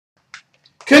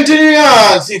Continuing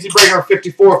on, CNC breaker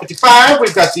 54-55,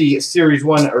 we've got the Series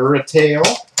 1 Retail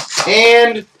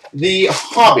and the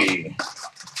Hobby.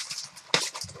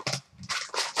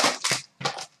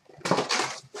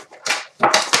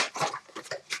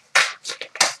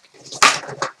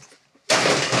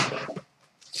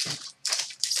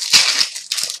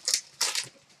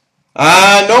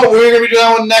 No, we're going to be doing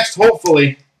that one next,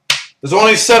 hopefully. There's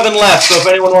only 7 left, so if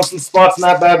anyone wants some spots in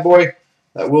that bad boy,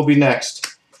 that will be next.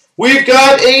 We've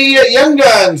got a Young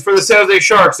Guns for the San Jose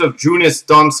Sharks of Joonas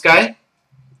Donskoi.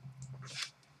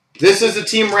 This is the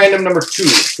team random number 2,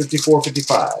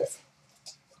 54-55.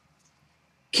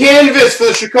 Canvas for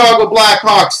the Chicago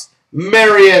Blackhawks,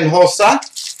 Marian Hossa.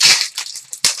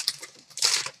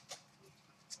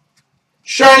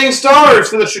 Shining Stars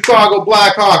for the Chicago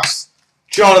Blackhawks,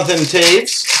 Jonathan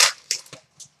Toews.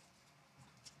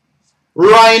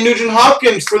 Ryan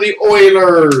Nugent-Hopkins for the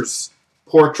Oilers,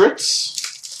 Portraits.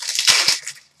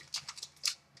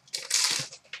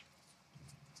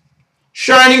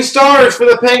 Shining Stars for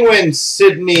the Penguins,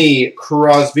 Sidney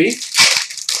Crosby.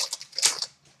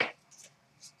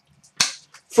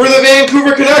 For the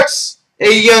Vancouver Canucks,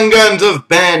 a Young Guns of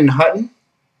Ben Hutton.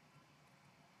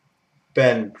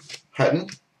 Ben Hutton.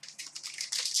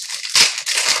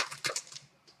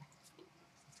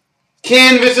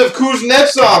 Canvas of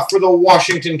Kuznetsov for the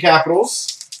Washington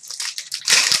Capitals.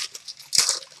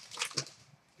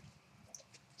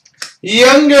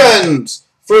 Young Guns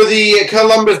for the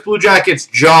Columbus Blue Jackets,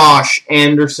 Josh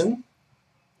Anderson.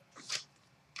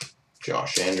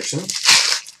 Josh Anderson.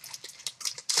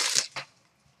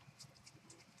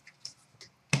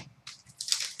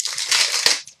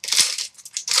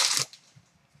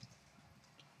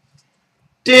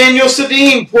 Daniel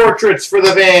Sedin Portraits for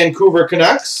the Vancouver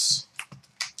Canucks.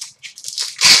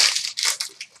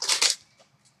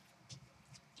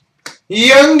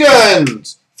 Young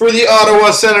Guns for the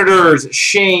Ottawa Senators,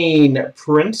 Shane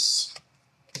Prince.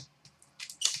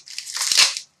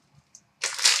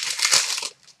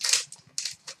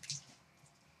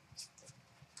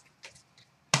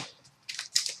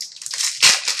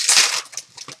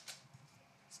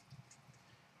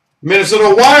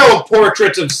 Minnesota Wild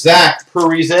Portraits of Zach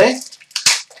Parise.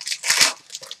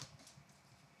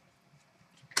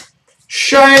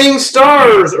 Shining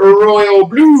Stars, Royal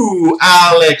Blue,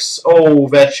 Alex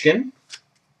Ovechkin.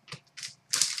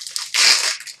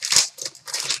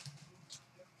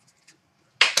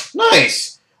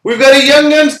 Nice. We've got a Young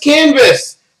Guns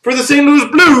canvas for the St. Louis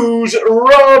Blues,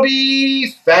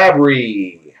 Robbie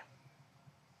Fabry.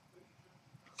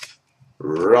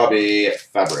 Robbie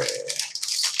Fabry.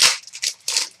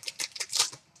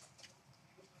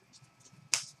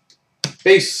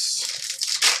 Base.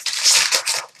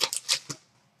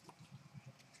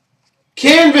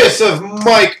 Canvas of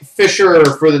Mike Fisher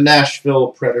for the Nashville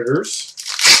Predators.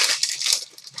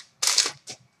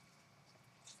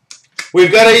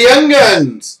 We've got a Young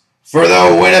Guns for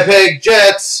the Winnipeg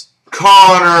Jets,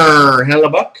 Connor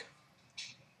Hellebuck.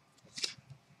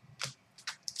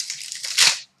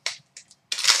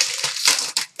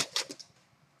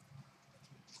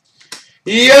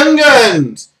 Young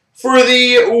Guns for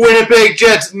the Winnipeg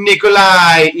Jets,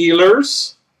 Nikolai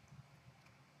Ehlers.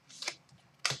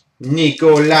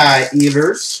 Nikolai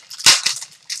Ehlers.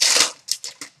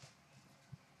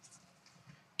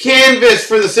 Canvas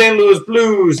for the St. Louis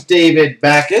Blues, David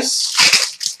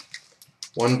Backes.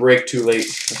 One break too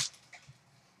late.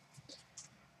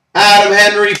 Adam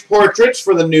Henry Portraits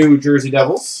for the New Jersey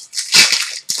Devils.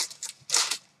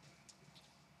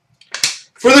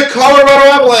 For the Colorado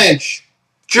Avalanche,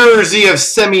 jersey of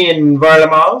Semyon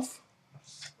Varlamov.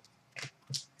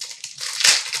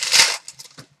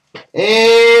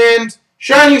 And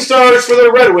Shining Stars for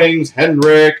the Red Wings,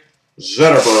 Henrik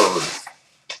Zetterberg.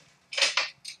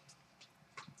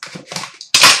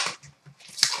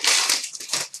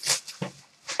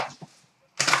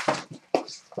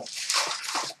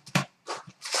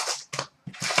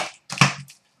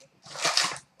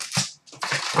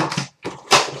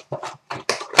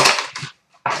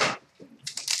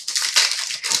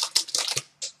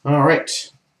 All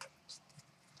right.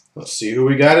 Let's see who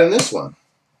we got in this one.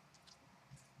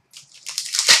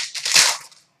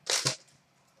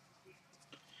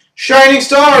 Shining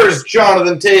Stars,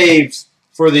 Jonathan Toews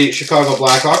for the Chicago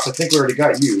Blackhawks. I think we already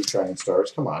got you, Shining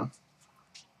Stars. Come on.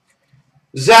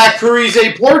 Zach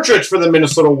Parise Portraits for the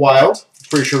Minnesota Wild.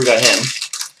 Pretty sure we got him.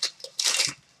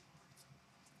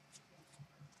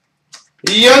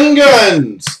 Young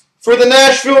Guns for the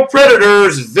Nashville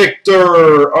Predators,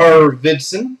 Victor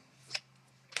Arvidsson.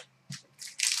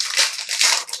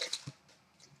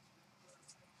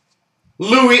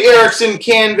 Louis Eriksson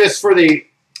canvas for the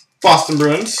Boston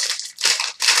Bruins.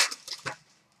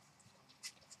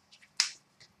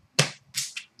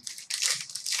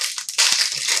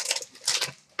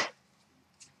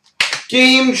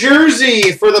 Game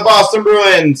jersey for the Boston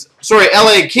Bruins. Sorry,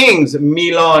 LA Kings.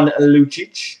 Milan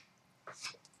Lucic.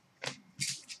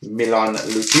 Milan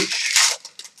Lucic.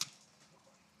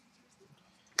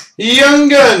 Young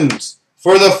Guns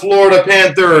for the Florida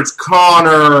Panthers.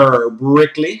 Connor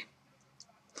Brickley.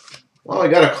 Well, I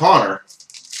got a Connor.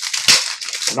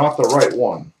 Not the right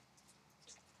one.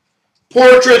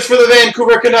 Portraits for the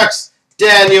Vancouver Canucks.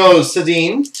 Daniel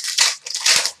Sedin.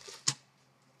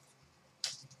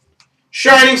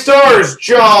 Shining Stars.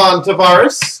 John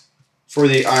Tavares for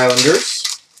the Islanders.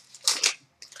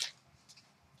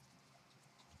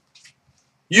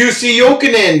 UC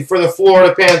Jokinen for the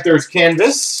Florida Panthers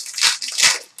canvas.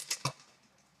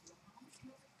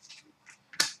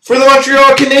 For the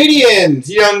Montreal Canadiens,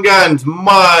 Young Guns,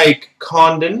 Mike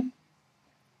Condon.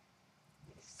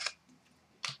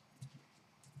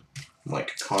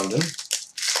 Mike Condon.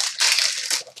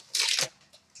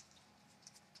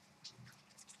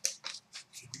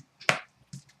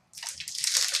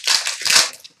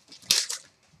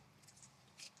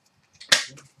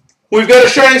 We've got a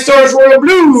Shining Stars Royal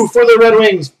Blue for the Red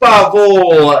Wings,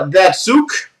 Pavel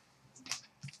Datsyuk.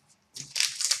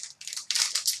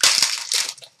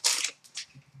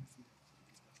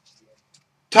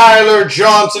 Tyler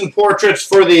Johnson portraits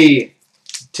for the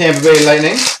Tampa Bay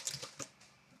Lightning.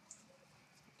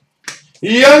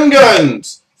 Young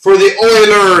Guns for the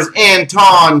Oilers,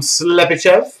 Anton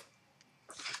Slepichev.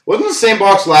 Wasn't the same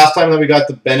box last time that we got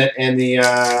the Bennett and the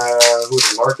who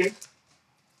was it, Larkin?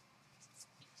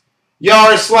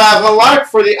 Yaroslav Halak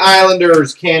for the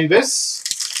Islanders canvas.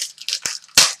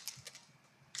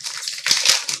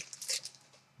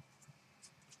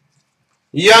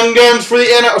 Young Guns for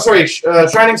the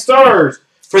Shining Stars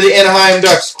for the Anaheim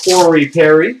Ducks, Corey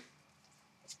Perry.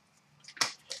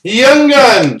 Young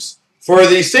Guns for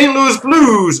the St. Louis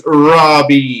Blues,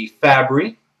 Robbie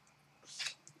Fabry.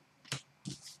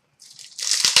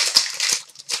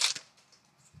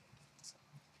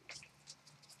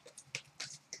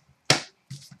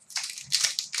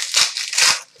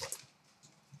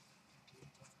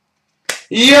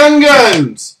 Young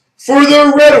Guns for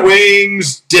the Red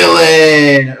Wings,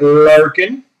 Dylan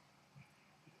Larkin.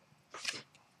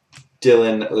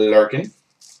 Dylan Larkin.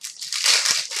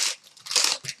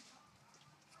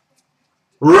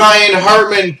 Ryan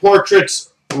Hartman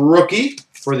portraits rookie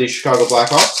for the Chicago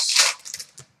Blackhawks.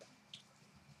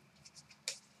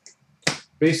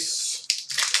 Base.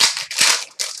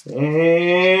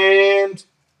 And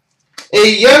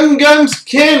a Young Guns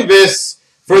canvas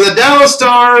for the Dallas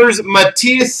Stars,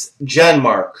 Matthias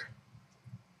Janmark.